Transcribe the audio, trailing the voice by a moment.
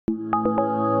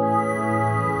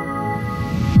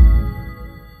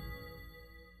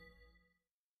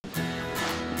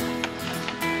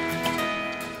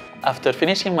After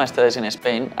finishing my studies in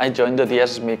Spain, I joined the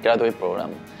DS Smith graduate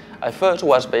program. I first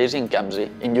was based in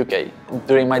Kempsey, in UK.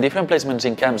 During my different placements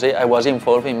in Kempsey, I was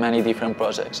involved in many different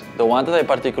projects. The one that I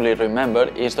particularly remember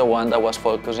is the one that was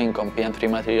focusing on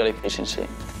PM3 material efficiency.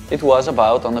 It was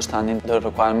about understanding the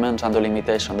requirements and the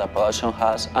limitations that production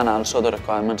has, and also the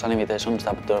requirements and limitations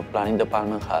that the planning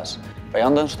department has. By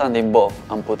understanding both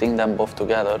and putting them both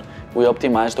together, we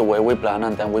optimize the way we plan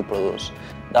and then we produce.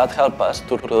 That helped us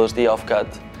to reduce the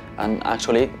off-cut and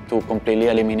actually to completely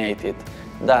eliminate it.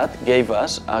 That gave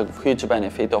us a huge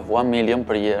benefit of 1 million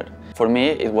per year. For me,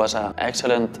 it was an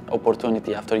excellent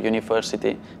opportunity after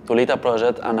university to lead a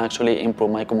project and actually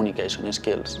improve my communication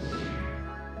skills.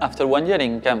 After 1 year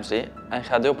in Kempsey, I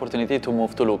had the opportunity to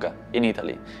move to Lucca, in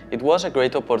Italy. It was a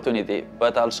great opportunity,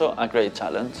 but also a great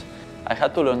challenge. I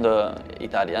had to learn the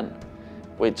Italian,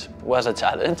 which was a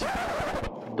challenge.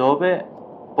 Dove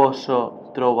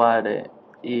posso trovare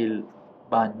il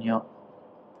bagno?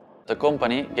 The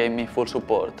company gave me full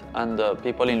support, and the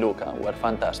people in Lucca were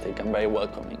fantastic and very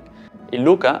welcoming. In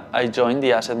Lucca, I joined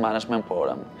the Asset Management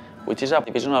Program, which is a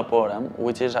divisional program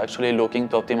which is actually looking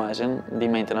to optimizing the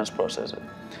maintenance process.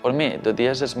 For me, the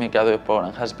DS Smith graduate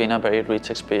program has been a very rich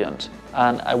experience,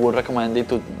 and I would recommend it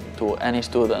to any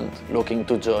student looking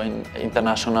to join an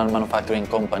international manufacturing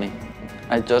company.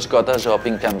 I just got a job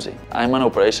in Kempsey. I'm an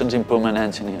operations improvement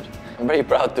engineer. I'm very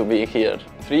proud to be here.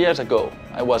 3 years ago,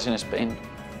 I was in Spain.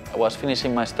 I was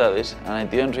finishing my studies and I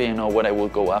didn't really know where I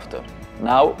would go after.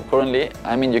 Now, currently,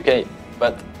 I'm in UK,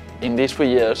 but in these 3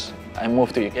 years, I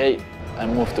moved to UK, I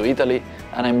moved to Italy,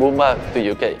 and I moved back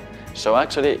to UK. So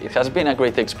actually, it has been a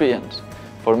great experience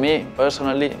for me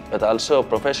personally, but also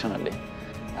professionally.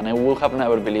 And I would have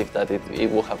never believed that it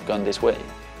would have gone this way.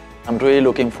 I'm really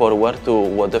looking forward to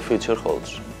what the future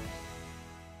holds.